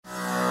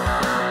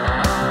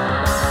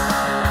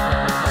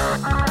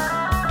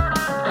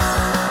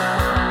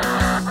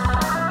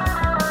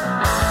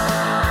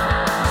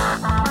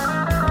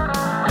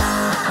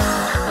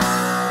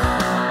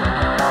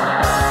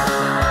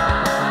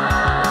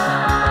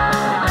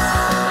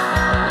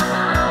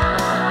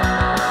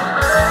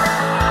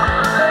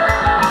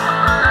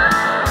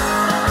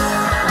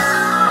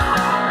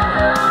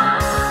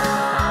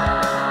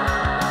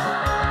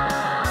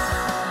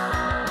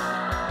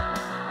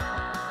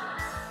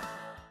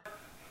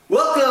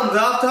Welcome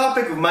to Off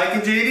Topic with Mike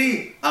and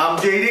JD. I'm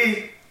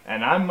JD.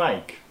 And I'm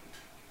Mike.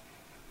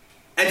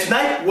 And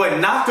tonight, we're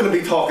not going to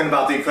be talking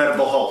about the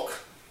Incredible Hulk.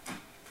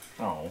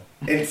 Oh.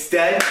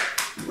 Instead,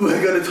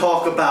 we're going to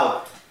talk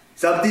about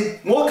something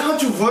more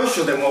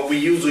controversial than what we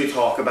usually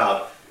talk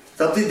about.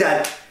 Something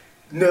that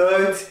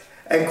nerds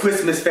and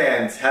Christmas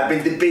fans have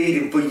been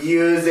debating for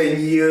years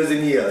and years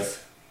and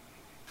years.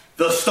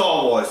 The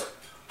Star Wars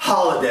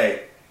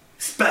Holiday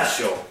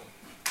Special.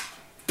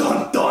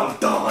 Dun dun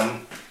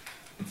dun.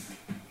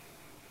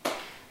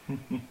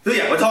 So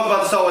yeah, we're talking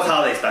about the Star Wars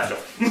Holiday Special.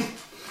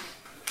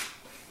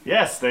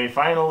 Yes, they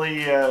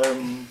finally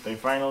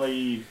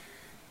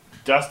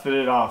dusted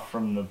it off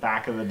from the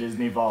back of the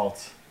Disney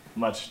vault,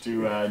 much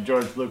to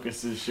George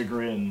Lucas's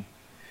chagrin.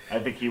 I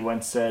think he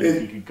once said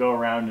if he could go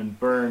around and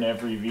burn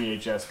every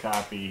VHS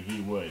copy,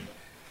 he would.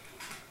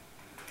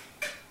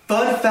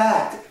 Fun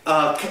fact,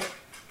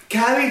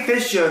 Carrie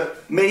Fisher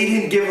made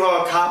him give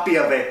her a copy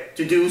of it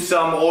to do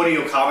some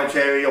audio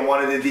commentary on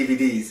one of the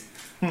DVDs.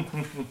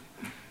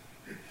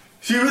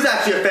 She was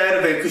actually a fan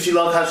of it because she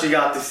loved how she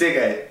got to sing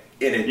it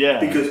in it.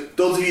 Yeah. Because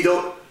those of you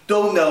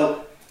don't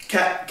know,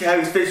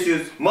 Carrie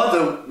Fisher's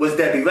mother was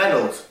Debbie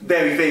Reynolds,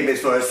 very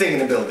famous for her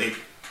singing ability.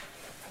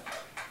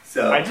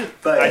 So,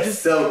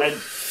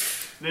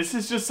 this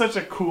is just such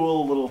a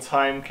cool little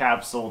time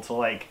capsule to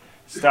like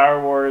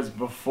Star Wars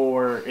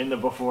in the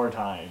before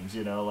times,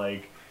 you know,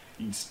 like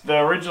the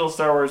original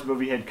Star Wars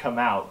movie had come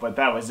out, but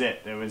that was it.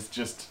 It was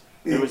just,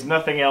 there was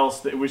nothing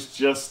else. It was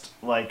just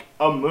like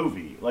a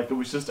movie. Like it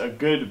was just a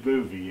good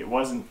movie. It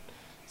wasn't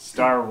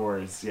Star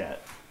Wars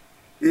yet.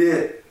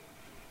 Yeah.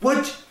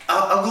 Which,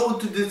 I'll go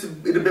into this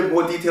in a bit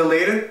more detail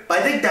later, but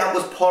I think that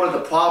was part of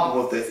the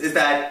problem with this, is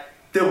that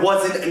there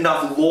wasn't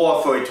enough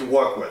lore for it to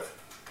work with.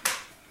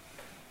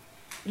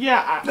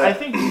 Yeah, I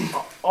think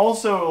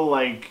also,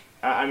 like,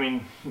 I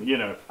mean, you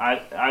know,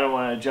 I don't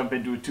want to jump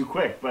into it too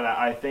quick, but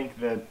I think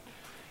that,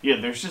 yeah,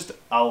 there's just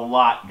a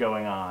lot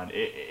going on.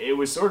 It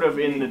was sort of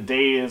in the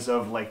days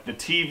of, like, the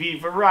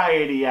TV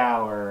variety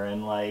hour,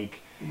 and, like,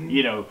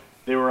 you know,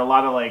 there were a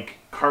lot of, like,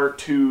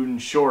 cartoon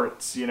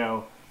shorts, you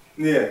know.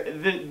 Yeah.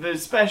 The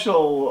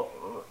special,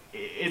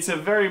 it's a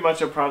very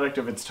much a product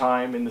of its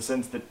time in the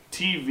sense that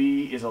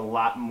TV is a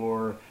lot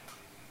more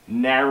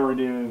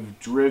narrative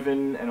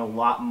driven and a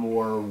lot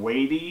more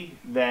weighty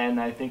than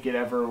I think it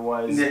ever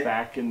was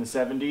back in the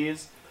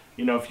 70s.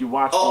 You know, if you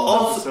watch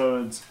old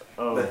episodes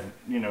of,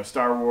 you know,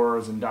 Star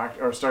Wars and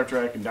Star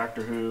Trek and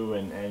Doctor Who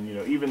and you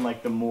know, even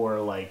like the more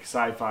like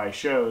sci-fi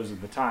shows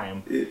of the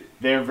time,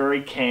 they're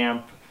very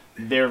camp.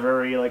 They're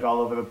very, like,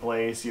 all over the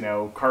place, you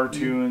know,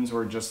 cartoons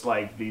were just,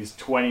 like, these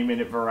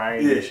 20-minute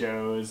variety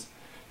shows.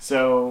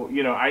 So,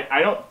 you know,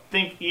 I don't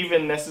think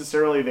even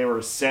necessarily they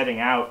were setting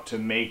out to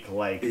make,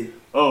 like,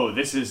 oh,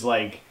 this is,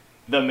 like,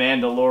 The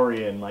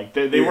Mandalorian. Like,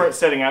 they weren't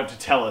setting out to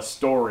tell a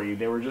story.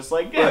 They were just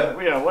like, yeah,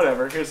 you know,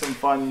 whatever, here's some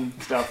fun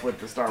stuff with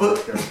the Star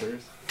Wars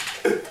characters.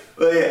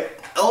 But, yeah,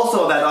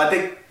 also that, I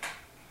think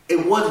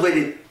it was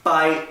rated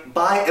by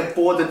and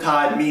for the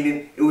time,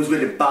 meaning it was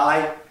rated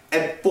by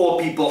and for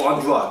people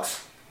on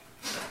drugs.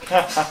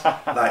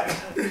 Like,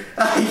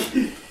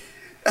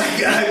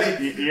 I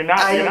mean, you're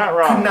not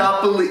wrong.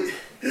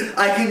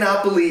 I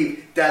cannot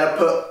believe that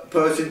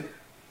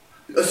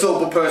a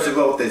sober person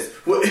wrote this.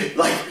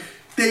 Like,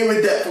 they were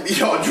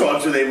definitely on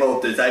drugs when they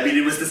wrote this. I mean,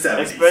 it was the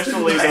 70s.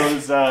 Especially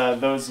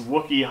those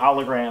Wookiee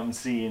hologram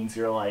scenes.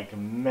 You're like,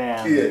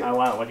 man, I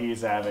want what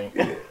he's having.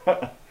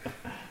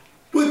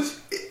 Which,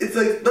 it's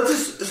like, let's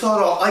just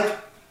start off, like,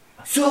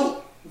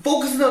 so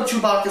focusing on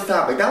Chewbacca's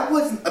topic, that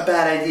wasn't a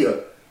bad idea.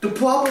 The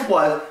problem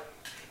was,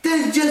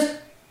 they're just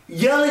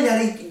yelling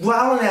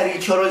growling at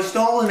each other,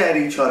 stalling at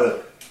each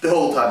other the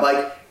whole time.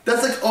 Like,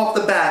 that's like off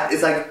the bat,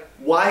 it's like,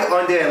 why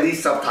aren't there at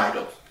least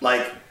subtitles?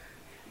 Like,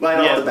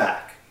 off the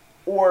back.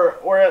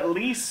 Or at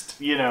least,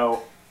 you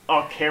know,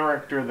 a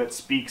character that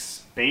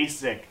speaks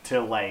basic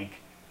to, like,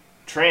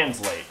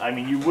 translate. I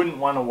mean, you wouldn't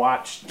want to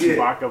watch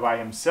Chewbacca by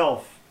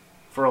himself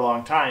for a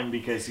long time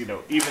because, you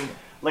know, even...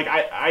 Like,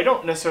 I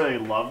don't necessarily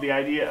love the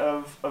idea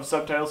of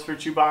subtitles for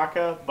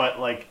Chewbacca,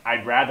 but, like,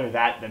 I'd rather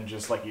that than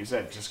just, like you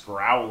said, just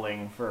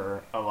growling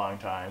for a long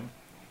time.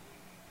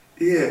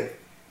 Yeah.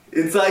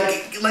 It's that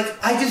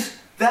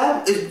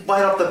is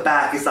right off the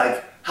back. It's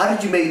like, how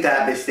did you make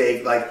that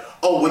mistake? Like,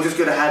 oh, we're just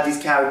going to have these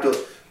characters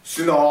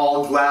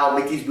snarl, growl,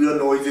 make these weird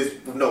noises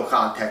with no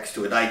context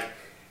to it. Like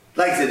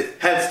I said,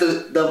 hence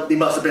they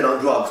must have been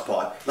on drugs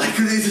part. Like,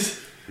 it's just,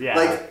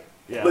 like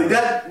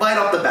that right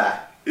off the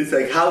bat. It's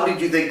like, how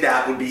did you think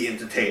that would be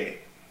entertaining?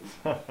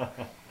 But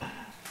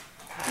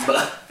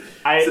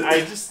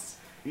I just,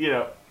 you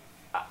know,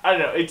 I don't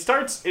know. It's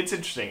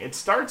interesting. It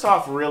starts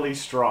off really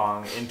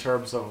strong in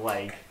terms of,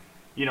 like,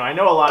 you know, I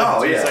know a lot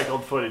of it's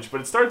recycled footage,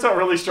 but it starts out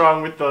really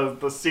strong with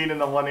the scene in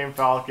the Millennium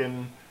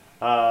Falcon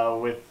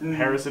with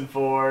Harrison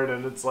Ford,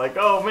 and it's like,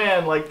 oh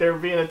man, like they're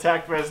being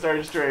attacked by a Star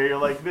Destroyer. You're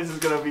like, this is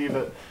gonna be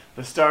the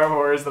Star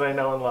Wars that I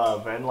know and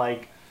love, and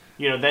like,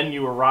 you know, then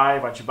you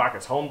arrive on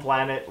Chewbacca's home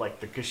planet, like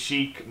the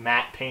Kashyyyk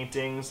matte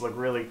paintings look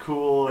really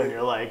cool, and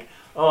you're like,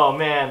 oh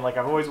man, like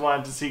I've always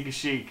wanted to see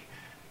Kashyyyk.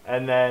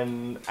 and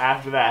then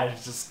after that,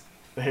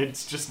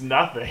 it's just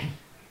nothing.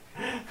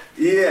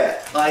 Yeah,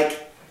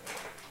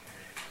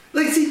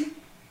 see,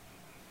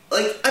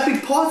 I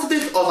think parts of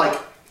it are like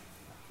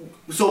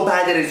so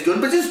bad that it's good,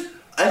 but just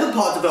other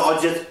parts of it are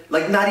just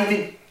like not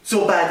even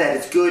so bad that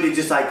it's good. It's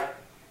just like,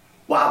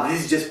 wow,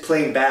 this is just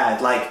plain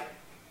bad. Like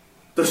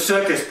the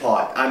circus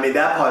part. I mean,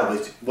 that part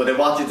was when they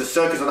watched the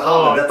circus on the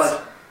holiday.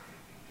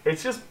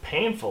 It's just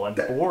painful and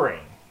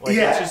boring. Like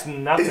yeah, it's just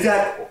nothing.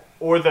 Exactly.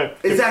 Or the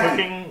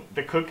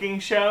cooking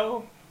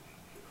show.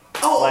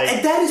 Oh,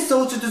 and that is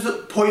such a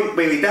disappointment.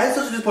 Wait, that is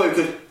such a disappointment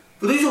because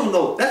for those who don't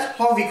know, that's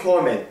Harvey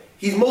Korman.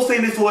 He's most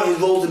famous for his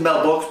roles in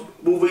Mel Brooks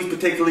movies,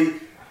 particularly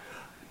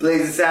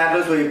Blazing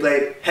Saddles, where he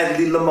played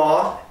Hedley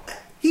Lamar.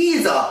 He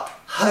is a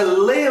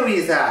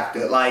hilarious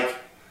actor,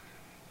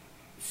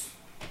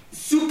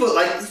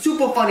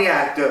 super funny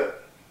actor,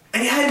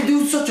 and he had to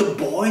do such a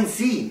boring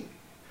scene.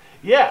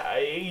 Yeah,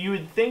 you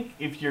would think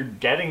if you're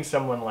getting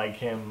someone like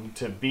him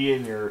to be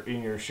in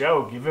your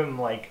show, give him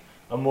like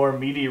a more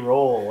meaty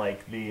role,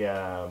 like the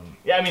I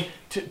mean,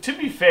 to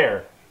be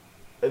fair,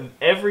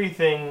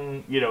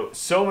 everything,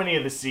 so many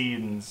of the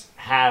scenes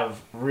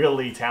have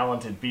really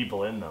talented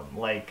people in them.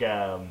 Like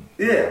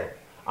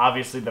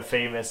obviously the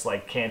famous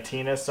like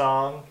Cantina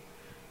song,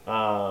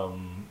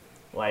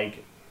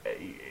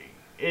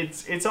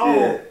 it's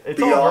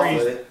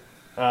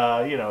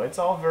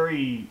all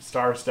very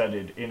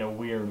star-studded in a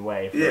weird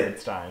way for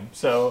its time.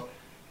 So,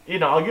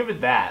 I'll give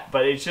it that.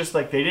 But it's just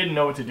like they didn't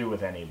know what to do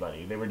with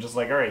anybody. They were just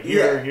like, all right,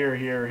 here,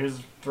 here's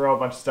throw a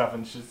bunch of stuff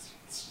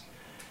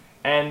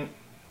and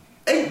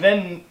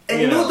then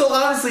you know though,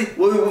 honestly,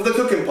 with the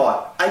cooking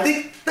part, I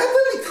think that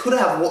really could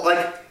have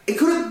it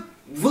could have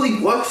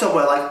really worked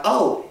somewhere. Like,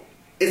 oh,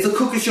 it's a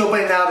cooking show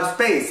but in outer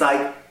space.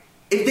 Like,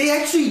 if they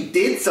actually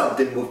did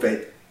something with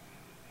it.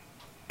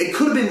 It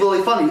could have been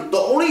really funny. The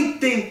only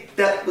thing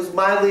that was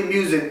mildly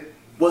amusing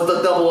was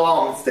the double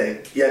arms thing.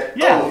 I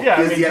mean,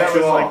 that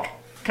was like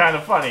kind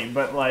of funny,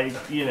 but I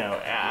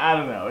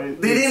don't know.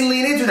 They didn't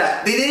lean into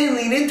that. They didn't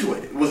lean into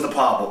it. Was the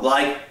problem?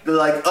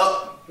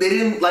 They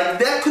didn't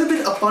that could have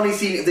been a funny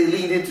scene if they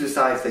leaned into the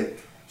science thing.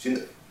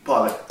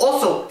 Part of it.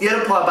 Also, the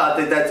other part about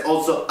it that's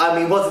also, I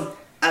mean, wasn't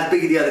as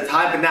big at the other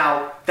time, but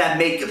now that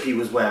makeup he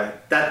was wearing,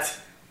 that's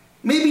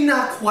maybe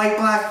not quite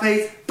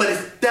blackface, but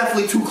it's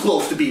definitely too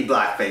close to being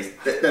blackface.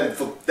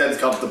 That's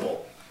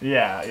comfortable.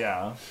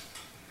 Yeah.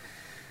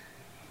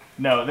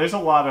 No, there's a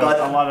lot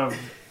of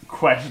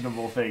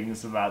questionable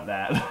things about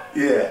that.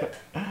 Yeah,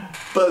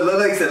 but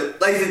like I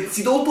said,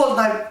 see those parts,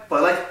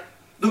 but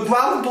the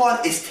ground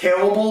part is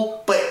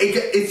terrible, but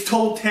it's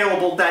so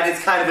terrible that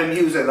it's kind of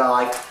amusing.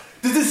 That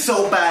this is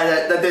so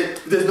bad that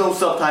there's no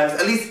subtitles.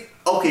 At least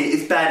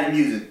it's bad and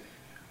amusing,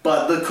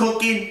 but the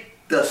cooking.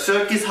 The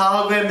circus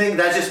hologram thing,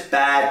 that's just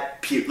bad.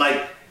 It's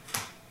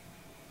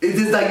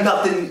just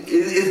nothing.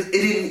 It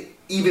didn't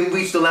even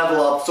reach the level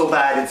up so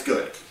bad it's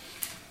good.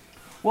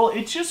 Well,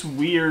 it's just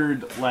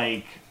weird.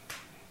 I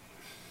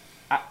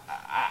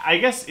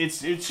guess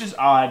it's just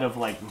odd of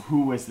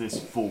who was this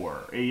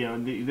for?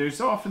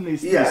 There's often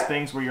these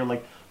things where you're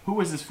like, who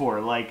was this for?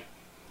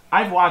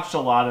 I've watched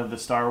a lot of the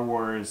Star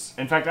Wars.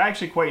 In fact, I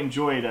actually quite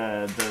enjoyed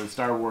the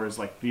Star Wars,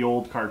 the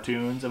old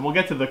cartoons, and we'll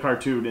get to the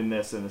cartoon in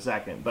this in a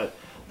second, but.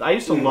 I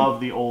used to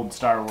love the old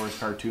Star Wars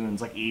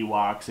cartoons like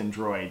Ewoks and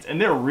droids, and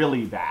they're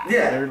really bad.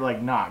 Yeah. They're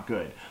not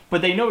good.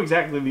 But they know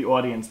exactly the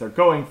audience they're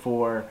going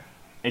for.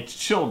 It's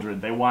children.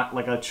 They want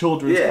a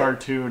children's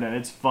cartoon, and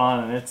it's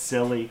fun and it's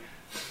silly.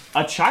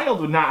 A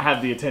child would not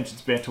have the attention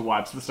span to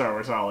watch the Star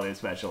Wars Holiday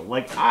Special.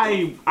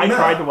 I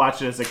tried to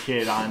watch it as a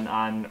kid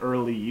on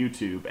early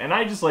YouTube, and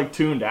I just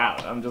tuned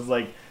out. I'm just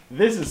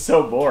this is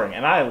so boring,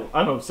 and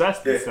I'm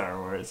obsessed with Star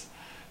Wars.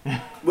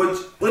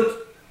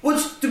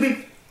 Which to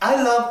be. I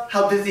love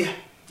how Disney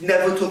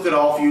never took it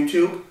off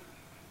YouTube.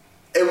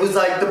 It was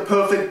the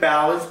perfect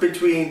balance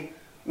between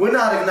we're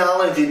not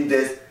acknowledging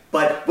this,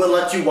 but we'll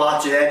let you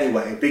watch it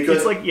anyway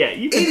because it's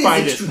you can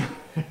find it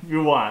if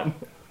you want.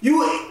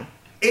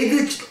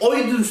 All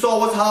you do Star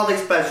Wars Holiday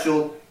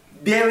Special,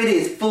 there it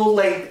is, full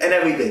length and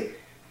everything.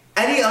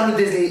 Any other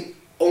Disney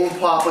owned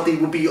property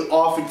would be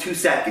off in 2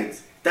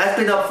 seconds. That's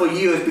been up for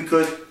years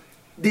because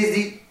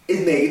Disney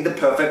is making the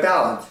perfect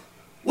balance.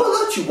 We'll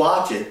let you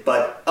watch it,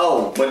 but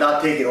we're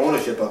not taking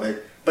ownership of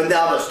it. But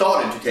now they're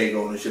starting to take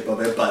ownership of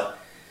it. But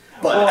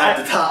at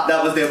the top,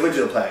 that was the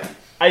original plan.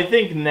 I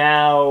think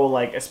now,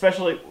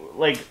 especially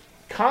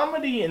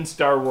comedy in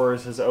Star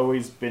Wars has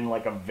always been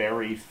a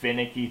very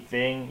finicky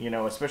thing.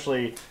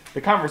 Especially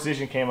the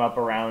conversation came up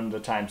around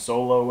the time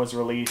Solo was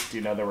released.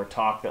 There were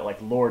talk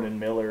that Lord and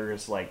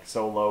Miller's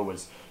Solo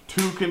was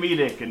too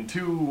comedic and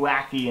too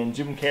wacky, and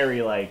Jim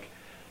Carrey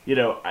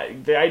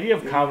the idea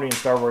of comedy in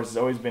Star Wars has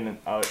always been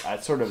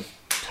a sort of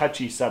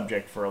touchy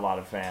subject for a lot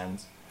of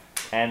fans.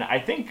 And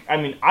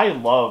I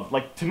love,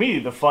 to me,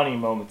 the funny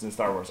moments in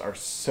Star Wars are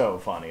so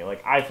funny.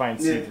 I find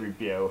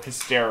C-3PO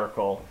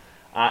hysterical.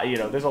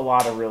 There's a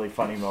lot of really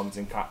funny moments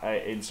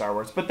in Star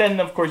Wars. But then,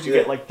 of course, you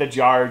get, the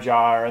Jar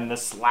Jar and the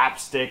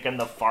slapstick and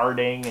the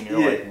farting, and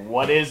you're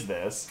what is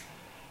this?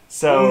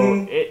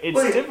 So it's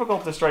Wait.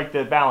 difficult to strike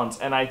the balance,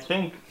 and I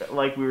think,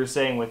 like we were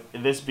saying, with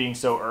this being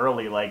so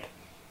early, like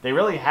they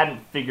really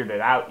hadn't figured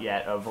it out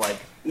yet. Of like,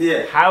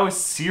 Yeah. how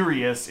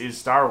serious is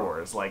Star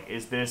Wars? Like,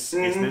 is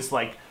this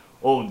like,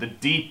 oh, the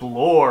deep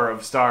lore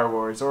of Star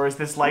Wars, or is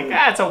this like,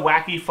 it's a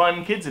wacky,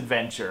 fun kids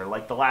adventure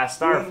like The Last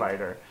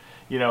Starfighter?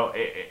 You know,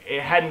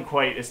 it hadn't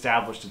quite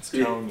established its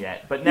tone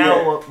yet. But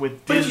now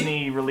with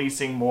Disney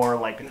releasing more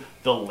like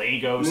the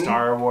Lego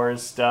Star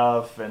Wars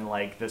stuff and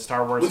like the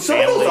Star Wars Some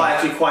of those family. are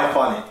actually quite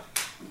funny.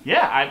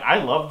 Yeah,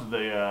 I loved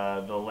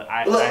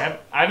I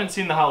haven't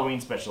seen the Halloween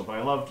special, but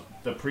I loved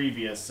the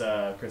previous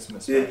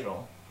Christmas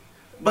special.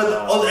 But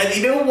and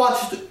you never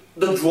watched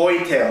the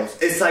Droid Tales.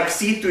 It's like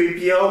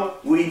C-3PO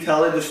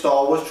retelling the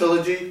Star Wars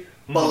trilogy,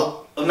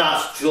 but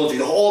not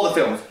trilogy, all the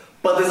films.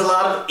 But there's a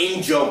lot of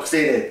in-jokes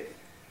in it.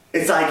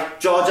 It's like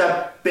Jar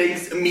Jar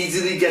Binks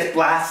immediately gets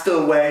blasted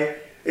away.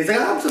 It's like,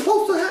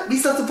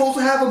 he's not supposed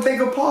to have a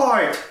bigger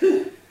part.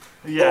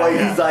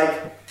 He's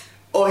like,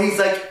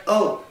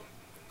 oh,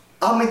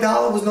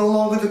 Amidala was no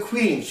longer the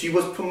queen. She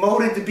was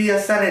promoted to be a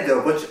senator,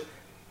 which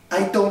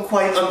I don't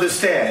quite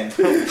understand.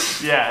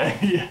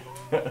 yeah.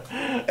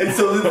 And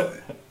so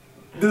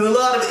there's a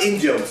lot of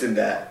in-jokes in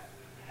that.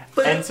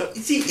 But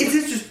see, it's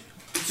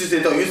just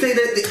it though. You say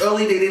that the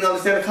early they didn't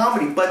understand the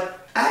comedy,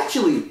 but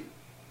actually,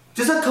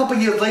 just a couple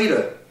years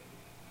later,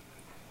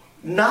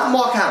 not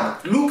Mark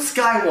Hamill, Luke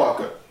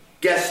Skywalker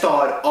guest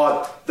starred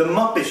on The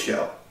Muppet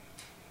Show.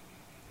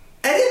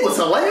 And it was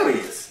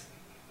hilarious.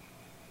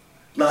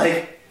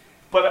 I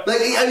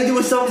mean, there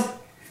was some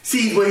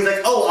scenes where he's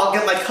like, oh, I'll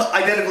get my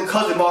identical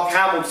cousin Mark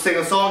Hamill to sing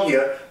a song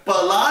here.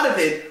 But a lot of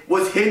it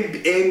was him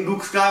in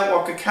Luke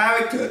Skywalker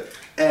character.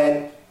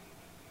 And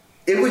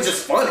it was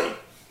just funny.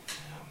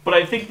 But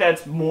I think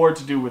that's more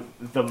to do with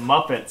the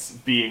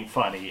Muppets being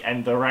funny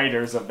and the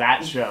writers of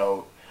that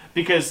show.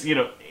 Because, you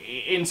know,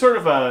 in sort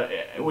of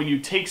when you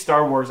take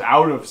Star Wars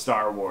out of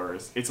Star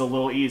Wars, it's a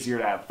little easier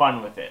to have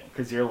fun with it.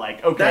 Because you're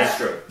like, okay,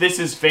 this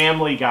is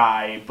Family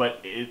Guy,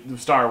 but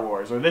Star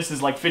Wars. Or this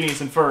is like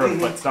Phineas and Ferb,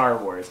 but Star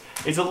Wars.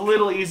 It's a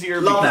little easier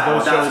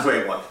because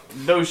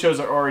those shows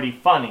are already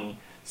funny.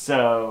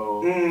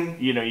 So,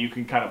 you know, you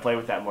can kind of play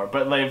with that more.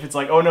 But like, if it's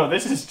like, oh no,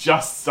 this is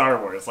just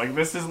Star Wars. Like,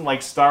 this isn't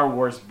like Star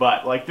Wars,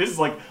 but like, this is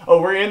like, oh,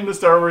 we're in the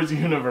Star Wars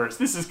universe.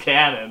 This is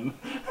canon.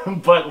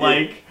 But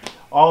like,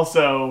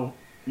 also,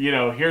 you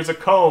know, here's a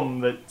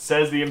comb that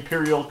says the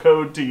Imperial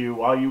Code to you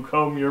while you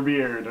comb your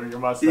beard or your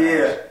mustache.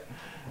 Yeah.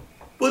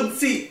 But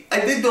see,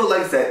 I did though,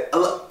 like I said,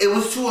 it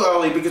was too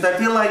early because I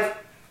feel like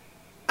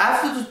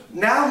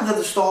now that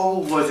the Star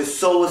Wars is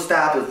so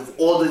established with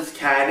all this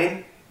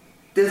canon,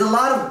 there's a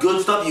lot of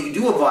good stuff you can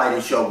do a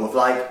variety show with,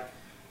 like,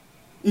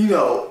 you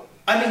know,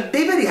 I mean,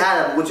 they already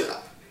had it, which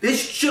they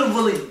should have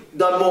really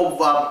done more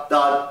with,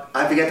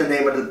 I forget the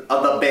name of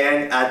the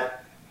band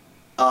at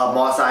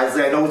Mos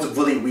Eisley. I know it's a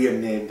really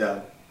weird name,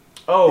 though.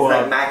 Oh,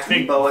 like Max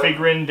Rebo.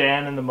 Figrin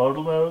Dan and the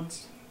Modal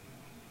Nodes?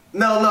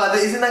 No,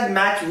 isn't like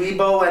Max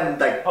Rebo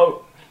and like...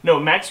 Oh, no,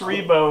 Max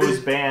Rebo's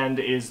band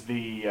is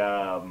the,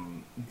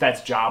 that's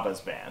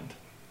Jabba's band.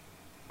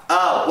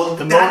 Oh, well,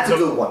 that's a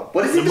good one.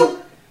 What is it?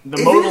 The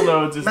Modal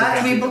Nodes is the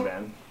Pandita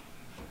band.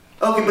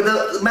 Okay, but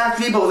the Max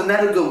Rebo is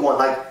another good one.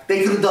 Like,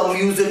 they could have done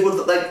music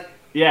with, like...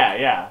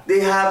 Yeah. They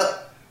had,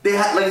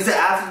 like I said,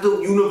 after the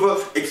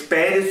universe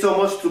expanded so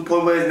much to the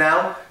point where it is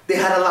now, they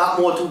had a lot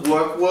more to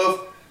work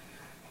with.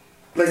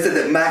 Like I said,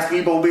 that Max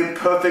Rebo would be a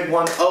perfect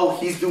one. Oh,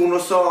 he's doing a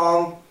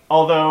song.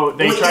 Although,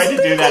 they tried to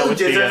do that with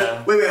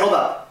the... Wait, hold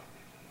up.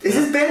 Is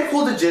this band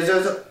called the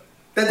Jizzers?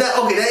 Okay,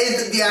 that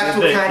is the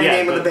actual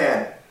name of the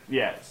band.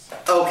 Yes.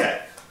 Okay.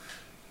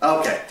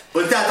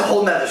 But that's a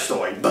whole nother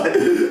story. But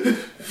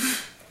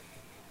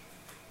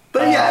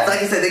yeah, like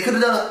I said, they could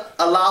have done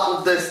a lot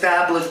with the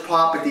established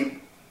property.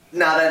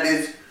 Now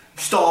that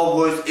Star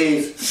Wars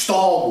is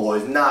Star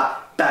Wars,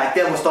 not back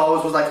then when Star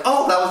Wars was like,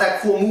 oh, that was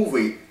that cool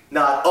movie.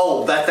 Not,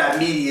 oh, that's that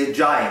media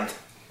giant.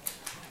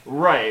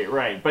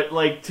 Right. But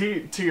like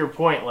to your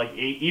point, like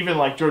even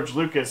like George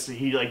Lucas,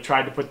 he like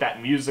tried to put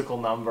that musical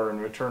number in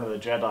Return of the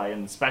Jedi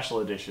in the special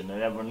edition,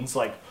 and everyone's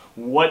like,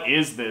 "What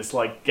is this?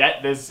 Like,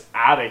 get this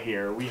out of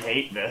here. We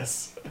hate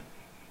this."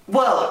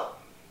 Well,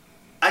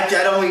 actually,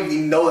 I don't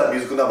even know that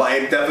musical number.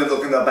 I'm definitely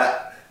looking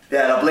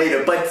that up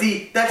later. But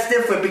see, that's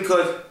different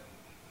because,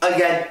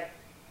 again,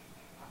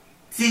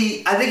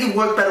 I think it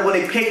worked better when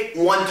they picked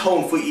one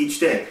tone for each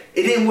thing.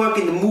 It didn't work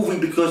in the movie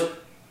because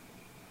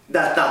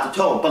that's not the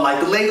tone. But like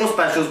the Lego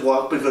specials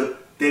work because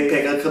they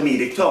pick a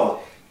comedic tone.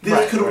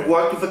 This could have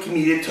worked with a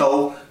comedic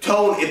tone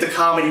if the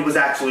comedy was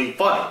actually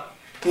funny.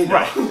 You know?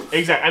 Right,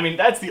 exactly. I mean,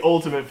 that's the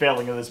ultimate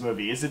failing of this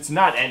movie, is it's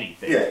not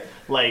anything. Yeah.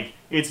 Like,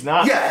 it's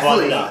not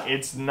funny, really not.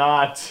 It's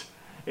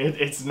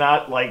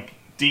not, like,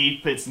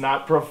 deep, it's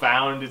not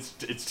profound,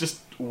 it's just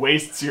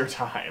wastes your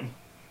time.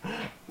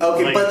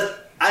 Okay, like,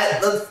 but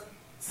let's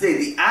say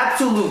the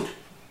absolute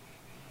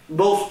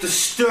most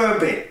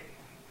disturbing,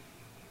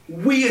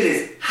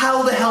 weirdest,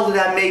 how the hell did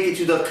that make it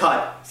to the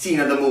cut scene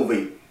of the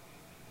movie?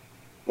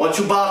 When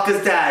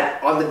Chewbacca's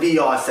dad on the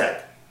VR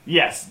set.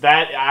 Yes,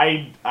 that,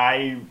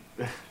 I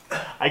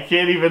I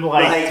can't even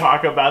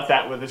talk about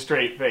that with a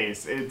straight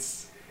face.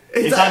 It's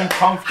like,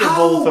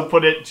 uncomfortable to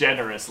put it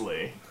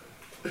generously.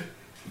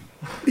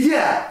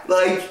 Yeah,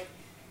 like,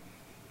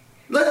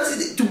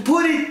 to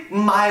put it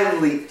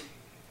mildly,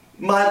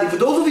 for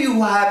those of you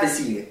who haven't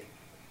seen it,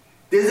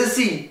 there's a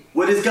scene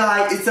where this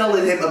guy is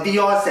selling him a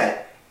VR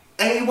set,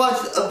 and he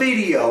watched a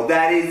video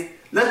that is,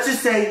 let's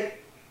just say,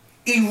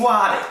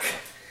 erotic.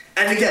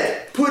 And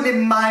again, putting it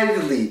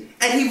mildly,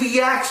 and he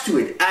reacts to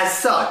it as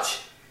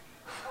such.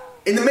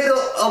 In the middle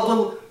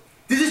of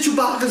this is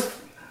Chewbacca's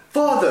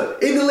father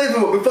in the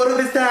living room in front of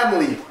his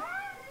family,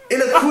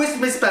 in a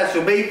Christmas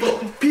special made for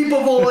people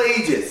of all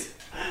ages.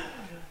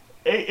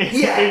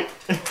 It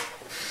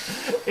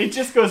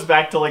just goes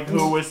back to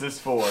who was this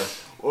for?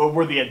 Or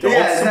were the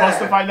adults supposed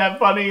to find that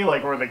funny?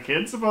 Were the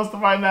kids supposed to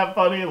find that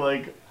funny?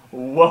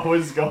 What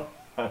was going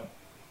on?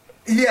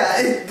 Yeah,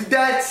 it's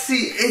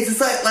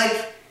just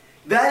like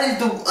that is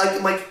the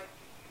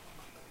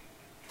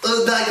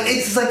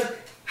it's just like,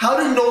 how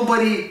did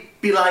nobody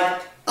be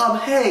like,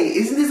 hey,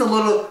 isn't this a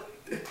little,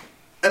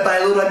 and by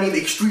a little I mean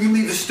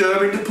extremely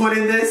disturbing to put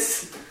in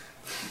this?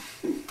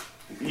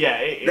 Yeah,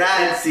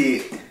 that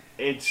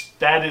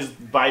is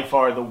by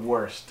far the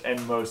worst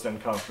and most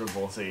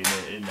uncomfortable scene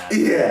in that.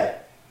 Yeah,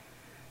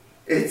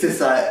 it's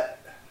just like,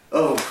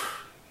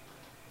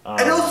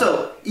 and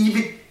also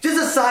even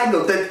just a side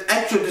note that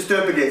extra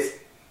disturbing is,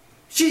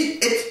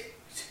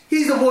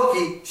 he's a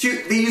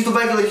Wookiee. They used a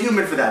regular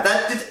human for that.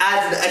 That just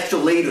adds an extra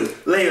layer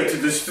to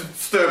the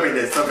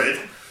disturbingness of it.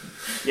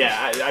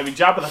 Yeah, I mean,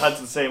 Jabba the Hutt's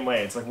the same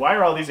way. It's like, why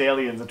are all these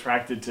aliens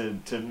attracted to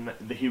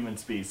the human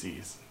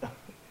species?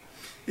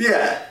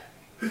 Yeah.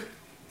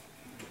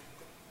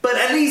 But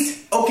at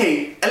least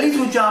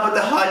with Jabba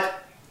the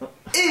Hutt,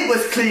 it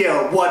was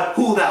clear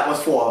who that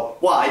was for,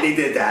 why they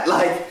did that.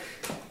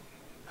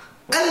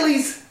 At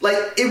least,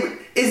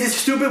 is it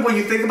stupid when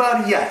you think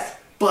about it? Yes.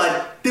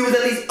 But there was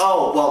at least,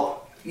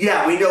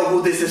 yeah, we know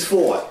who this is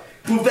for.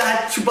 With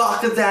that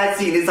Chewbacca's dad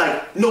scene, it's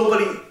like,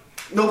 nobody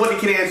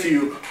can answer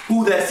you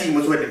who that scene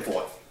was written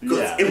for.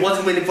 Because it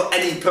wasn't written for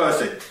any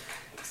person.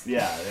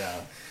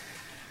 Yeah.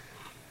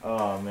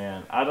 Oh,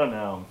 man. I don't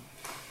know.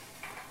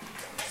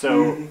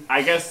 So,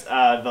 I guess,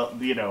 I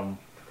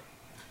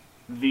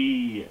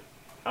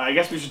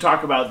guess we should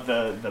talk about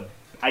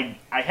I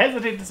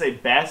hesitate to say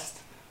best,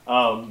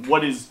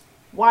 what is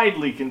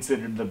widely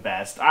considered the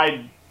best.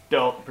 I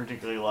don't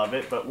particularly love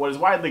it, but what is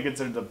widely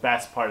considered the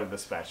best part of the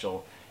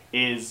special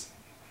is,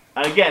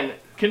 again,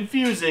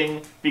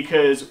 confusing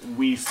because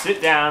we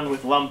sit down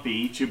with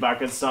Lumpy,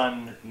 Chewbacca's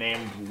son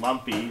named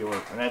Lumpy,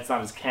 or that's not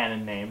his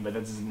canon name, but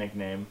that's his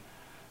nickname.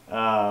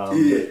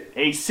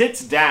 He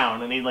sits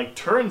down and he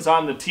turns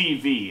on the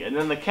TV, and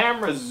then the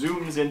camera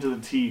zooms into the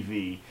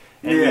TV,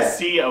 and we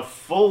see a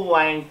full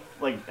length,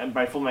 and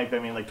by full length I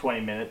mean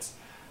 20 minutes,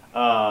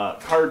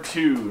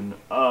 cartoon,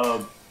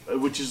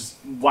 which is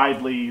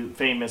widely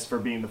famous for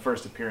being the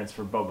first appearance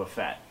for Boba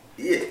Fett.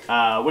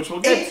 Which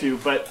we'll get to,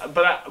 but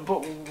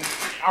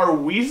are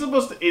we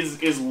supposed to?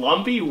 Is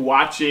Lumpy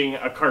watching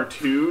a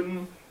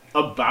cartoon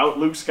about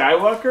Luke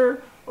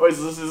Skywalker? Or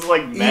is this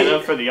meta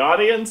for the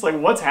audience?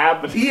 What's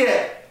happening?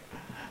 Yeah,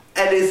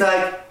 and it's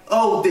like,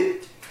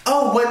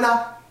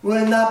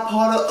 we're not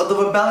part of the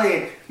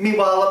rebellion.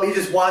 Meanwhile, let me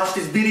just watch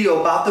this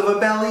video about the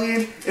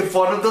rebellion in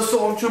front of the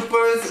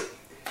stormtroopers.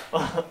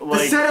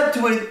 The setup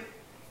to it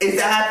is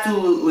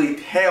absolutely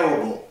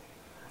terrible.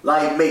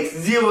 Makes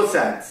zero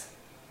sense.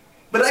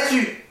 But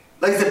actually,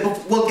 like I said,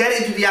 we'll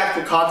get into the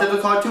actual content of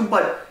the cartoon,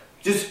 but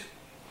just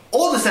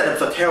all the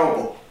setups are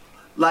terrible.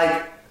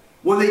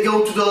 When they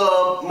go to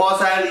the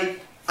Mos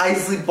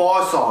Eisley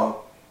bar song,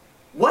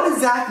 what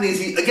exactly is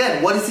he,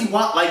 again, what does he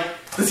want?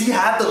 Does he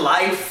have the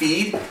live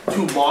feed to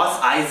Mos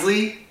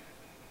Eisley?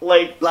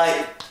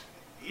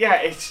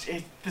 Yeah,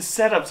 the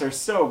setups are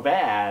so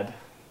bad.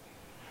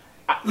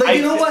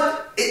 You know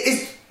what?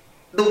 It's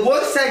the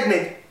worst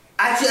segment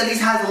actually at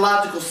least has a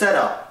logical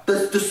setup.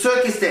 The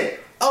circus thing.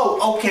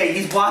 Oh, okay,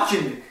 he's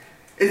watching.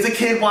 It's a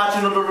kid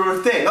watching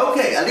another thing.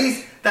 Okay, at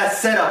least that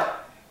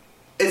setup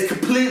is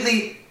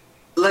completely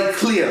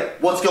clear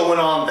what's going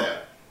on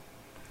there.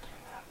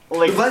 The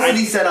rest of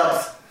these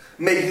setups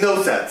make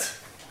no sense.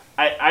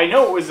 I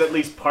know it was at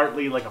least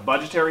partly a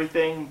budgetary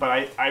thing,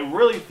 but I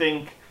really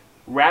think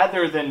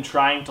rather than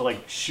trying to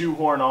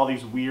shoehorn all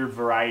these weird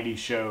variety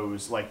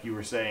shows, like you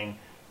were saying,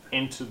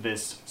 into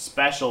this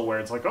special where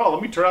it's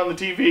let me turn on the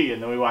TV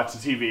and then we watch the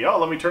TV. Oh,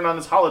 let me turn on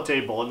this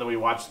holotable and then we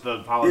watch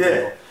the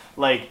holotable.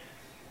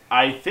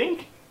 I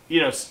think,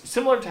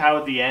 similar to how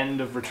at the end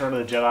of Return of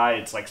the Jedi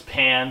it's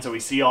pans and we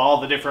see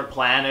all the different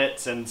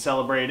planets and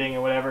celebrating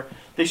and whatever.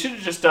 They should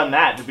have just done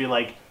that to be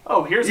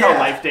here's how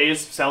Life Day is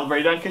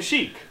celebrated on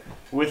Kashyyyk.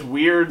 With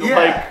weird,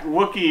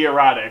 Wookiee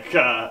erotic.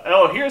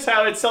 Here's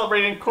how it's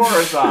celebrated in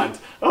Coruscant.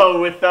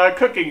 With a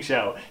cooking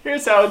show.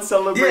 Here's how it's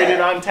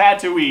celebrated on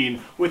Tatooine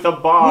with a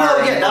bar.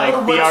 No, that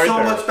would have worked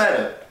so much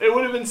better. It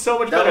would have been so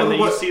much better. And then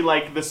you see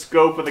the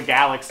scope of the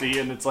galaxy,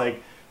 and it's all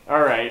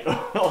right,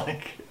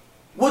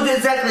 Well,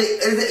 exactly.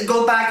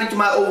 Go back into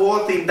my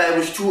overall theme that it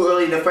was too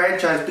early in the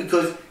franchise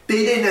because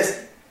they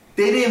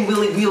they didn't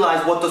really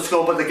realize what the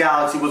scope of the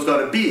galaxy was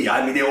going to be.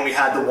 I mean, they only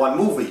had the one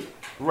movie.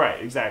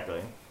 Right,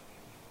 exactly.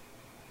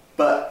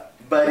 But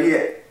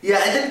yeah,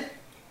 and then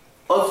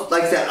also,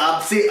 like I said,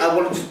 I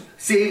want to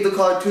save the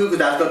cartoon because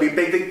that's going to be a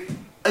big thing.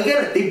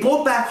 Again, they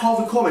brought back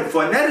Harvey Korman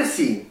for another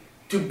scene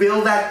to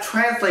build that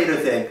translator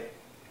thing.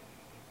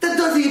 That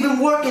doesn't even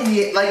work in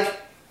the like.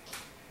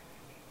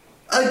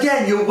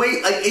 Again,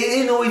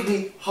 it annoys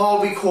me.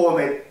 Harvey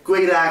Korman,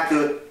 great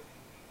actor,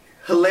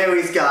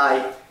 hilarious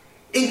guy,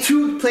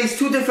 plays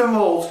two different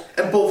roles,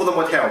 and both of them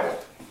were terrible.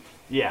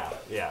 Yeah.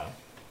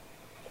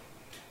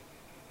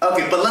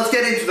 Okay, but let's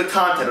get into the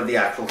content of the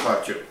actual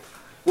cartoon,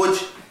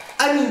 which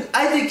I mean,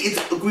 I think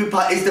it's agreed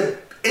part is the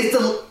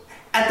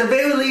at the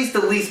very least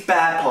the least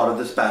bad part of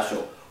the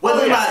special.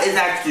 Whether or not it's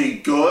actually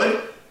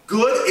good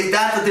is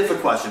that's a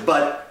different question.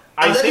 But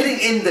everything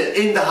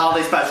in the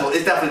holiday special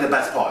is definitely the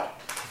best part.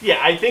 Yeah,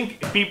 I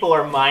think people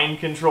are mind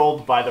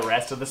controlled by the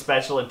rest of the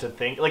special and to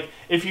think like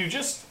if you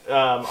just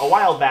a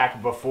while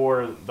back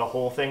before the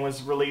whole thing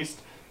was released,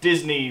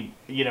 Disney,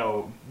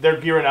 they're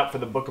gearing up for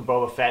the Book of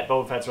Boba Fett.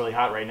 Boba Fett's really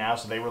hot right now,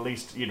 so they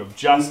released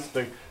just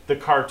the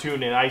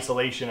cartoon in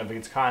isolation of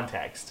its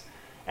context.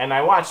 And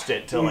I watched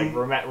it to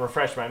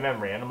refresh my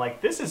memory, and I'm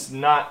like, this is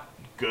not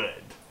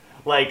good.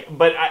 Like,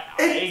 but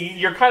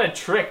you're kind of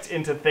tricked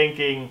into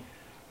thinking,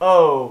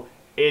 oh.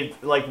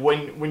 It like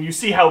when you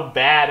see how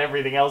bad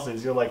everything else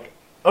is, you're like,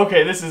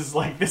 okay, this is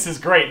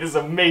great, this is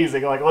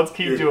amazing. Like, let's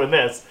keep doing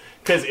this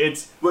because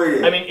it's.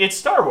 I mean, it's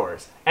Star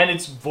Wars and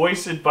it's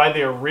voiced by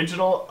the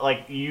original.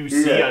 Like, you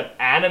see an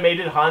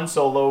animated Han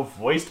Solo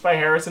voiced by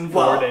Harrison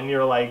Ford, and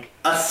you're like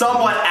a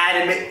somewhat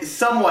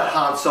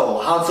Han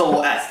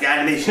Solo-esque. The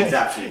animation is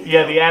actually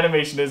the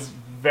animation is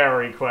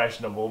very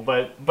questionable,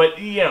 but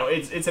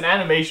it's an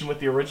animation with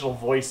the original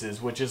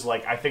voices, which is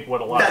like I think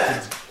what a lot of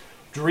kids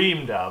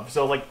dreamed of.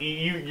 So like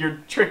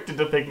you're tricked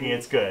into thinking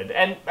it's good,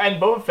 and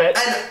Boba Fett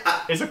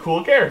is a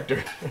cool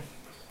character.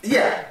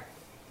 Yeah,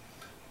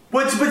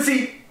 but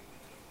see,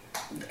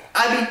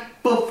 I mean,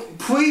 but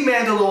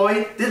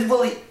pre-Mandalorian, this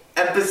really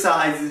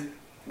emphasizes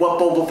what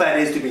Boba Fett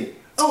is to me.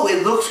 Oh,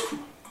 it looks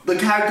the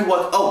character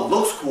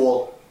looks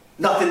cool.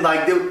 Nothing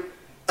like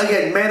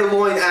again,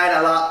 Mandalorian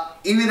added a lot.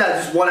 Even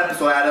that just one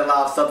episode added a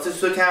lot of substance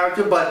to the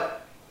character,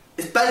 but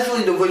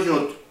especially the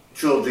original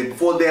trilogy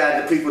before they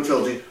added the prequel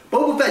trilogy.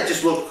 Boba Fett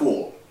just looked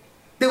cool.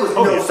 There was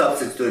no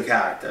substance to the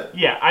character.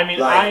 Yeah, I mean,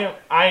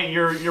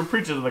 you're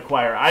preaching to the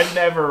choir. I've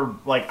never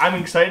I'm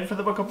excited for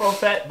the Book of Boba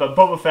Fett, but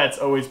Boba Fett's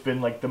always been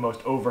like the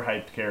most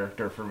overhyped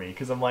character for me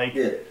because I'm like,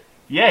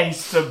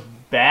 he's a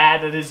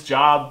bad at his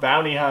job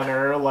bounty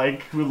hunter,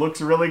 like who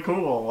looks really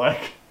cool,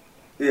 like.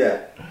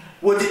 Yeah,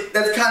 well,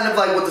 that's kind of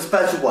like what the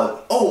special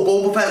was. Oh,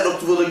 Boba Fett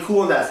looked really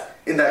cool in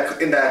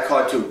that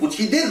cartoon, which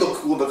he did look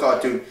cool in the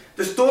cartoon.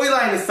 The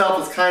storyline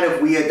itself is kind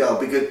of weird though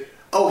because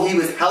he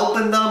was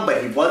helping them,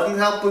 but he wasn't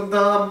helping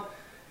them.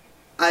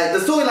 The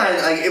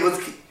storyline, it was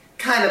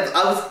kind of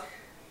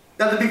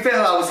now to be fair,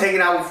 I was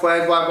hanging out with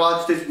friends while I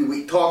watched this.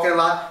 We talking a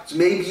lot, so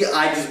maybe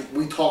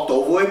we talked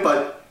over it,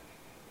 but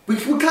we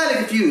were kind of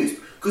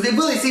confused because it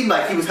really seemed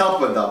like he was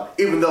helping them,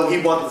 even though he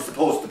wasn't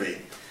supposed to be.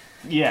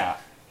 Yeah,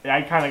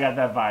 I kind of got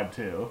that vibe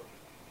too.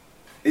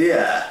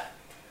 Yeah,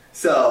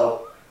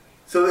 so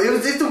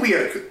it's a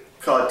weird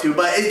cartoon,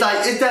 but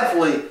it's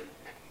definitely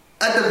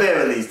at the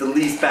very least the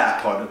least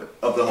bad part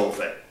of the whole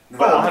thing.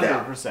 Oh,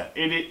 100%.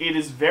 It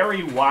is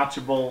very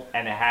watchable,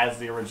 and it has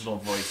the original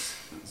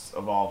voices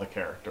of all the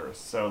characters.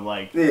 So,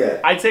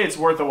 I'd say it's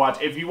worth a watch.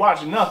 If you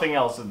watch nothing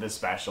else of this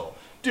special,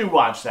 do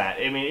watch that.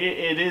 I mean,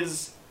 it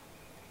is,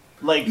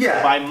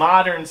 by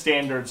modern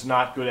standards,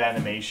 not good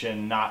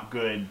animation, not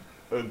good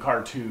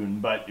cartoon,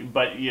 but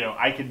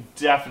I could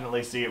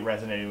definitely see it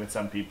resonating with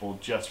some people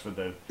just for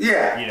the,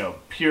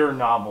 pure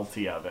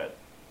novelty of it.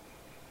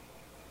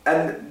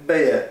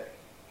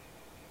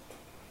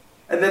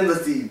 And then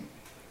let's see,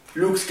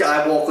 Luke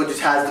Skywalker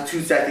just has the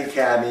 2-second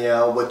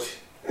cameo, which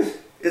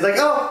is like,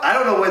 I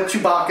don't know what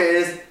Chewbacca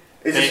is.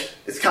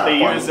 It's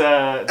kind of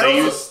funny. They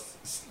use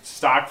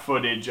stock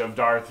footage of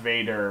Darth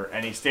Vader,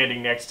 and he's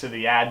standing next to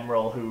the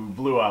Admiral who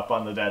blew up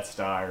on the Death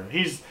Star.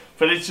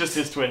 But it's just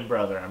his twin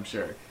brother, I'm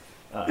sure.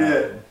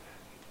 And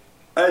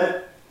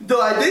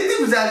though I think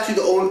it was actually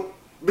the only,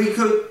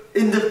 because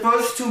in the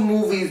first two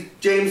movies,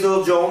 James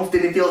Earl Jones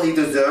didn't feel he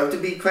deserved to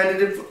be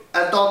credited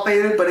as Darth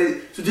Vader,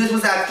 so this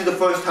was actually the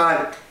first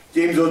time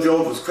James Earl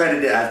Jones was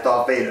credited as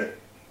Darth Vader.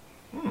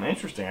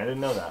 Interesting, I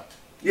didn't know that.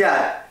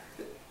 Yeah.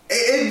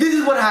 This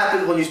is what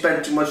happens when you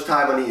spend too much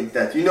time on the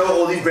internet. You know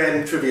all these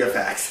random trivia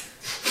facts.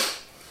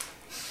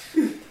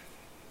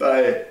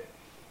 But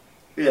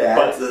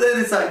so then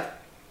it's like,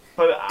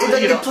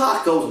 the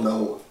plot goes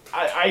nowhere.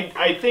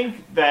 I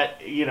think that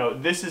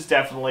this is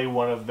definitely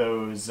one of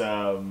those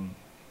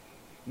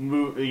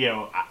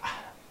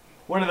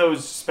one of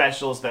those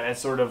specials that is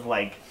sort of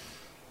like,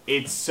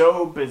 it's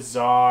so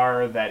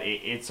bizarre that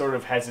it sort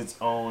of has its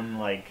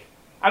own I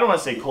don't want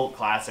to say cult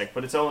classic,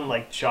 but its own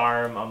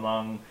charm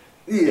among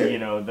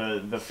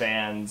the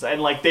fans,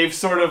 and they've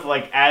sort of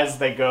as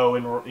they go,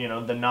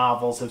 and the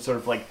novels have sort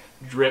of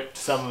dripped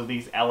some of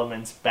these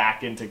elements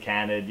back into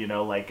canon. You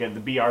know, like the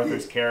B.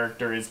 Arthur's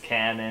character is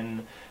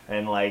canon,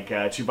 and like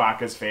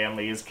Chewbacca's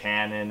family is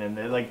canon, and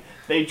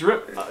they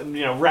drip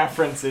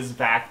references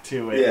back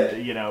to it. Yeah.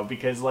 You know,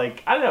 because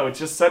like I don't know, it's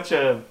just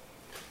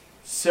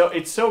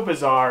it's so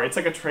bizarre. It's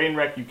like a train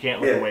wreck you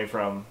can't look away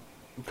from,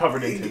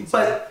 covered in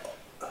tinsel.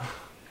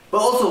 But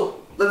also,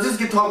 let's just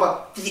talking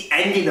about the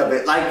ending of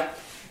it. Like,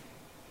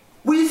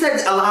 we said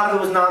a lot of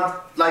it was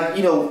not, like,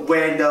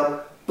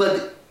 random,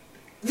 but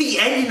the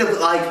ending of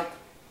it, like,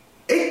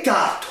 it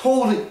got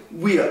totally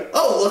weird.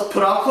 Oh, let's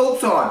put our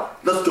cloaks on.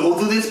 Let's go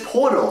through this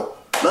portal.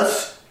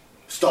 Let's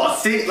start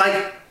seeing, like,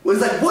 it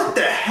was like, what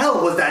the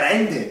hell was that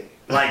ending?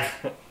 Like,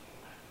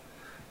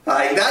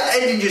 that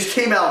ending just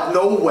came out of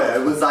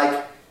nowhere. It was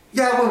like,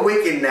 yeah, we're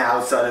Wiccan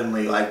now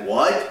suddenly. Like,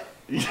 what?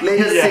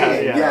 Leia's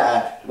singing,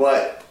 yeah.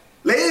 What?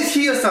 Leia's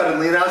here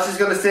suddenly, and I was just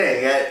gonna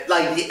say,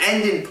 like, the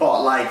ending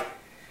part, like,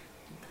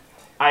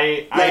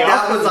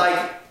 that was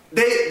like,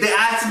 the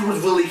acid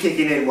was really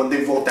kicking in when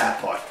they wrote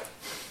that part.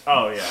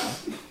 Oh, yeah.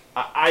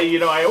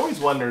 I always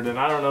wondered, and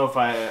I don't know if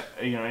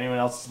anyone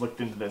else has looked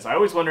into this, I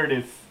always wondered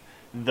if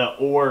the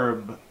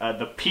orb,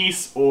 the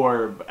peace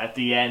orb at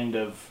the end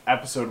of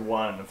episode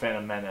 1 of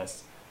Phantom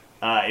Menace,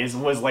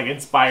 was like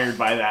inspired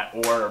by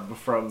that orb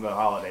from the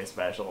holiday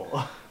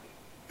special.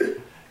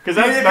 Because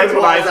that's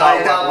what I thought.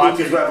 I doubt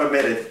Lucas ever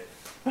admitted.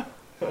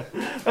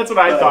 That's what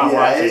I thought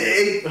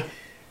watching.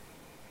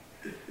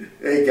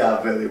 It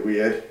got very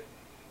weird.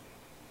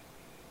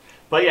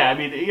 But yeah, I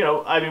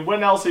mean,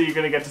 when else are you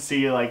gonna get to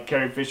see like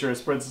Carrie Fisher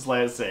as Princess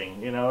Leia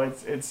sing? You know,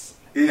 it's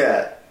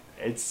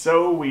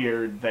so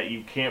weird that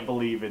you can't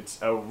believe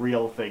it's a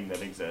real thing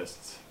that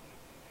exists.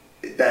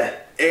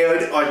 That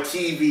aired on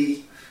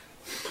TV.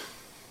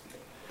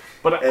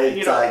 But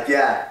it's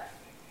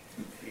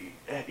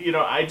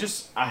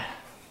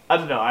I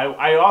don't know.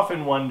 I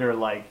often wonder,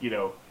 like,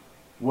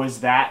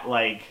 was that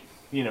like,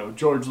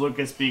 George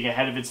Lucas being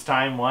ahead of its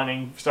time,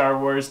 wanting Star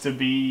Wars to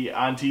be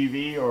on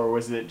TV, or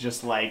was it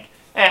just like,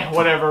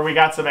 whatever, we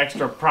got some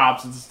extra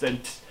props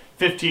and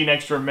 15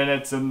 extra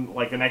minutes and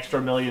like an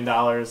extra $1 million,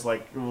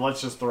 like,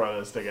 let's just throw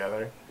this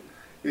together.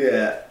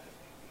 Yeah.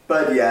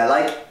 But yeah,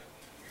 like,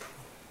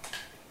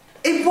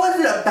 it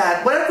wasn't a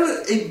bad,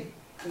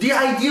 the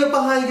idea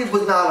behind it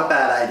was not a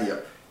bad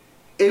idea.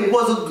 It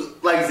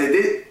wasn't, like I said,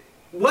 it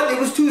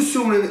was too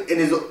soon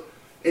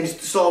in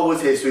Star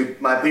Wars history,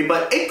 my opinion,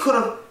 but it could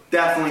have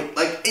definitely,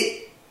 like,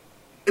 it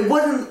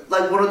wasn't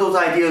like one of those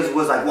ideas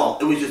was like, well,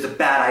 it was just a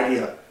bad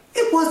idea.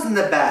 It wasn't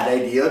a bad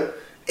idea.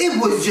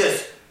 It was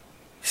just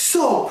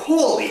so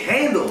poorly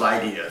handled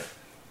idea.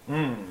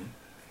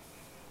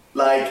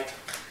 Like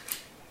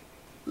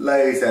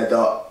I said,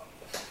 though,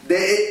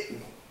 it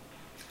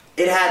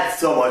had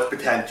so much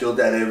potential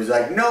that it was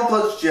like, no,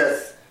 let's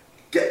just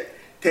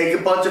take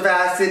a bunch of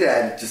acid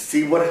and just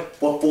see what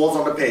falls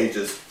on the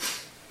pages.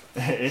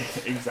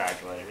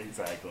 Exactly.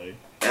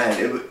 And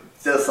it was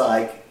just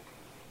like,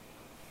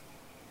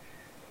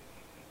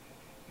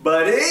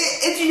 but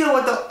it's you know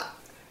what though,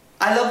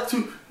 I love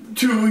to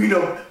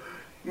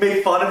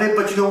make fun of it,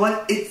 but you know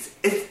what, it's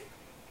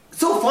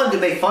so fun to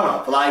make fun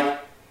of. Like,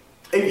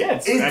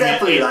 it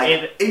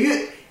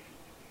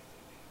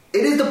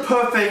is the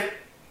perfect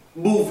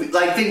movie,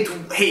 like, thing to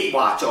hate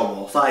watch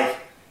almost. Like,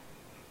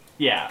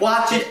 yeah,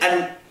 watch it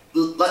and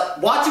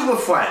watch it with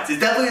friends. It's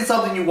definitely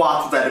something you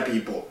watch with other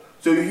people,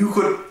 so you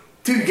could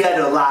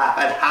together laugh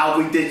at how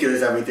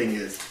ridiculous everything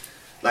is.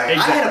 Like,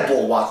 exactly. I had a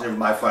ball watching it with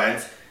my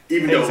friends,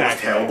 even though it was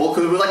terrible,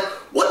 because we were like,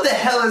 what the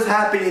hell is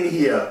happening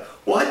here?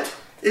 What?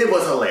 It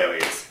was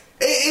hilarious.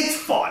 It's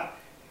fun.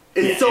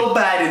 It's so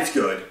bad it's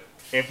good.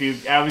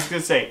 I was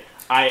going to say,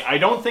 I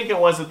don't think it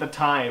was at the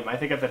time. I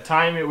think at the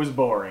time it was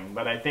boring,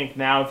 but I think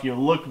now if you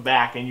look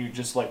back and you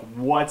just like,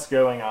 what's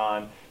going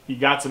on? You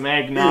got some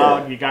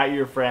eggnog, you got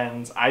your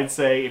friends. I'd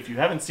say if you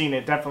haven't seen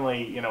it,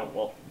 definitely,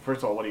 well, first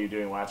of all, what are you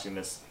doing watching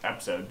this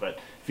episode? But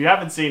if you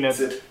haven't seen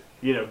it,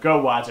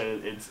 go watch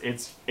it.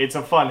 It's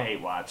a fun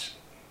hate watch,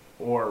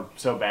 or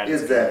so bad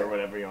it's good, or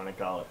whatever you want to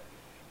call it.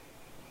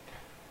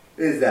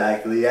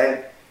 Exactly,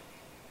 and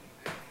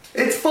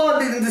it's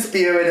fun in the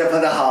spirit of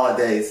the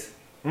holidays.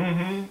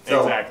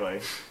 Exactly.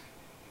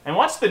 And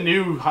watch the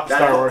new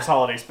Star Wars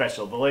Holiday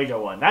Special, the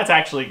Lego one. That's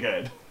actually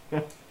good.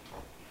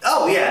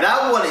 Oh yeah,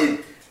 that one is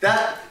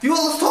that.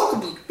 Let's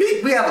talk.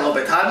 We have a little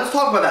bit of time. Let's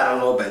talk about that a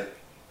little bit.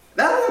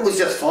 That one was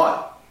just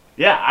fun.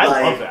 Yeah, I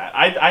love that.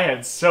 I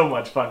had so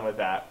much fun with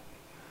that.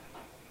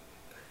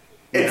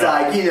 It's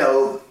like,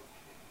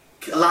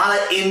 a lot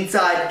of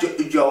inside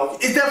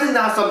jokes. It's definitely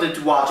not something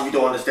to watch if you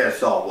don't understand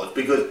Star Wars,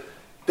 because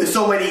there's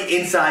so many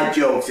inside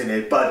jokes in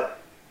it. But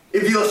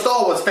if you're a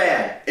Star Wars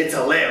fan, it's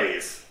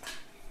hilarious.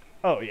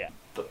 Oh yeah.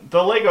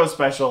 The Lego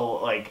special,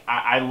 like,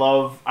 I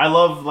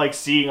love like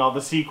seeing all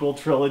the sequel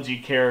trilogy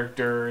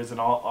characters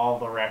and all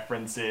the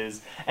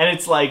references, and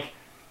it's like,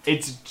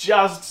 it's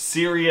just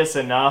serious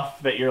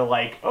enough that you're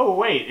like, oh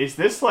wait, is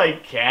this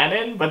like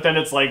canon? But then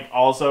it's like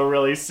also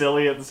really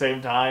silly at the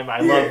same time.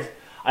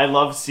 I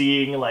love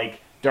seeing like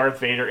Darth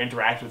Vader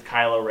interact with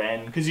Kylo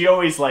Ren, because you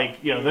always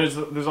like, there's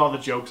all the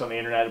jokes on the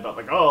internet about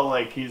like, oh,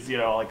 like he's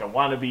like a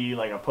wannabe,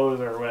 like a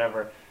poser or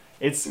whatever.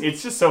 It's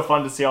just so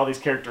fun to see all these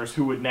characters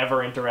who would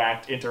never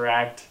interact.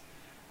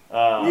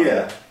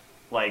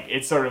 Like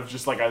it's sort of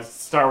just like a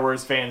Star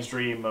Wars fan's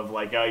dream of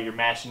like, oh, you're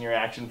mashing your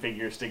action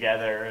figures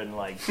together and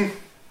like,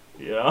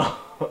 yeah,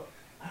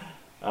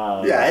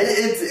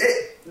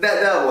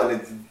 that one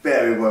is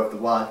very worth the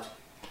watch.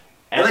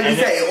 And like you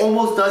say, it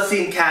almost does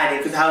seem canon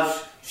because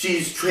how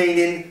she's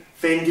training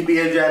Finn to be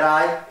a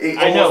Jedi. It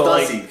almost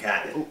does seem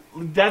canon.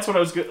 That's what I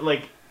was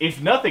like.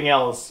 If nothing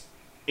else,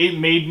 it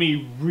made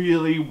me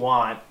really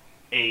want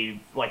a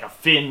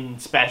Finn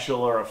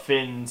special or a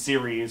Finn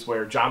series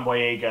where John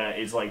Boyega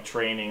is like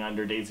training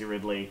under Daisy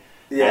Ridley.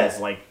 Yeah, as,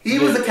 like, he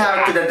was a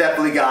character that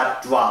definitely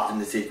got dropped in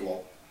the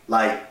sequel.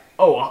 Like.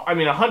 Oh, I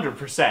mean,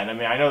 100%. I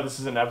mean, I know this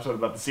is an episode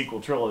about the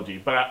sequel trilogy,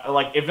 but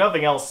like, if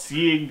nothing else,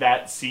 seeing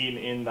that scene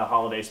in the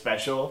holiday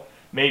special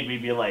made me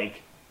be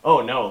like,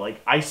 oh no,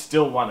 like, I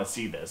still want to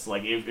see this.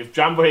 Like, if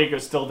John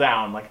Boyega's still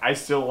down, like, I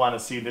still want to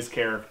see this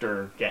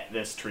character get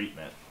this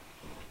treatment.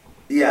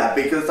 Yeah,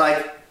 because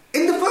like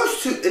in the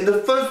first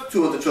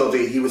two of the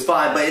trilogy, he was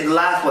fine, but in the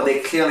last one, they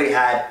clearly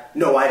had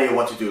no idea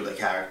what to do with the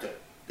character.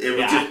 It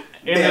was just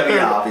very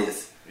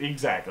obvious.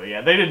 Exactly,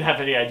 yeah. They didn't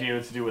have any idea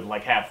what to do with,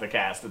 like, half the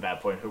cast at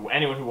that point.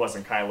 Anyone who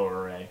wasn't Kylo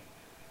or Rey.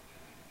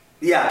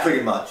 Yeah,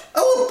 pretty much.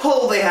 Oh, with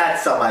Poe, they had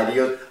some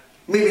ideas.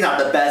 Maybe not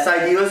the best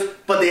ideas,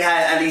 but they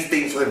had at least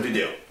things for him to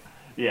do.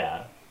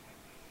 Yeah.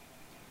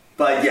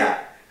 But yeah,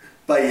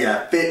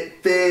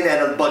 Finn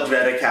and a bunch of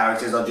other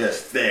characters are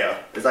just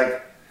there. It's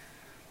like,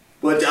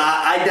 which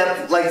I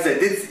definitely, like I said,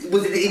 this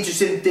was an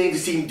interesting thing to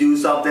see him do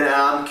something, and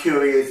I'm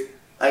curious,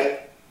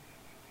 like,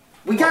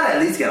 we gotta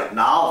at least get a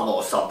novel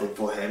or something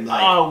for him.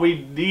 Like, oh,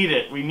 we need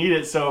it. We need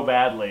it so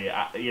badly.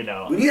 We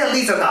need at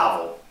least a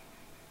novel.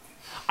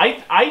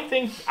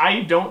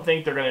 I don't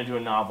think they're gonna do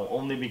a novel,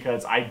 only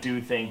because I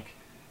do think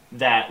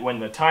that when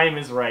the time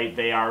is right,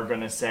 they are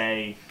gonna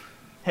say,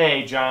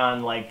 "Hey,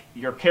 John, like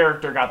your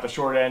character got the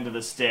short end of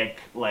the stick.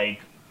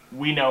 Like,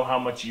 we know how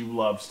much you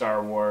love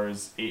Star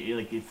Wars.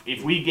 Like,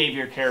 if we gave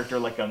your character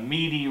like a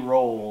meaty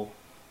role,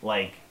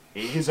 like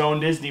his own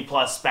Disney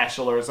Plus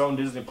special or his own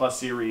Disney Plus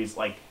series,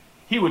 like."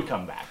 He would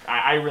come back.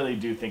 I really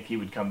do think he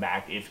would come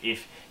back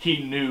if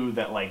he knew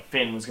that like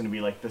Finn was going to be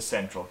like the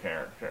central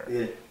character.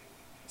 Yeah.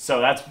 So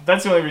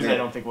that's the only reason I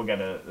don't think we'll get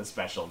a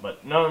special.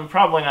 But no,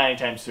 probably not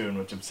anytime soon,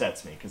 which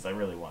upsets me because I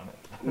really want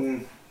it.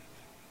 Mm.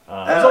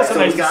 It's also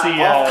nice to see.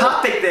 Off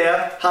topic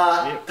there,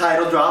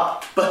 title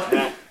drop.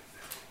 But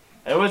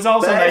it was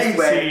also nice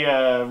to see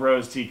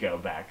Rose Tico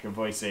back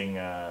voicing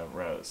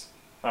Rose,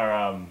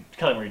 or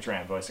Kelly Marie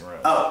Tran voicing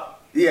Rose. Oh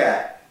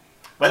yeah,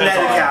 but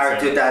another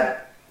character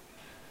that.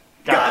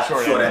 Got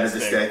the short end of the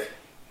stick.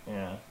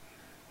 Yeah.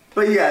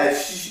 But yeah,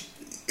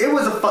 it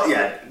was a fun.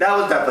 Yeah, that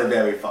was definitely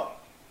very fun.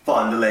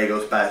 The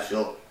Lego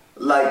special.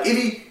 Like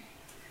if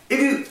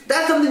you,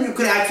 that's something you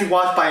could actually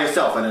watch by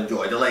yourself and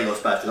enjoy. The Lego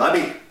special. I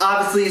mean,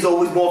 obviously, it's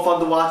always more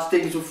fun to watch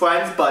things with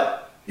friends,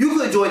 but you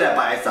could enjoy that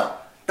by yourself.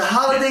 The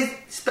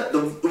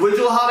the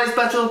original holiday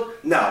special.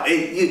 No,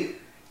 you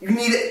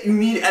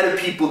need other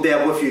people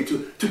there with you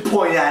to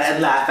point at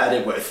and laugh at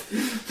it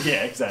with.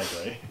 Yeah,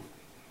 exactly.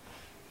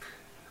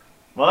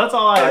 Well, that's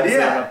all I have to say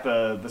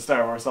about the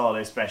Star Wars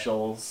holiday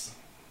specials.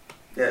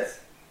 Yes.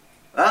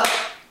 Well,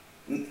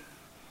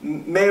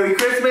 Merry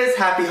Christmas,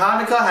 Happy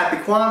Hanukkah, Happy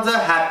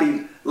Kwanzaa,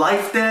 Happy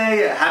Life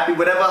Day, Happy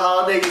whatever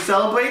holiday you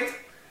celebrate.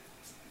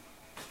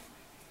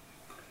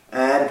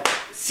 And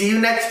see you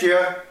next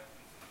year.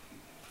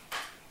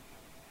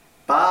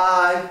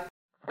 Bye.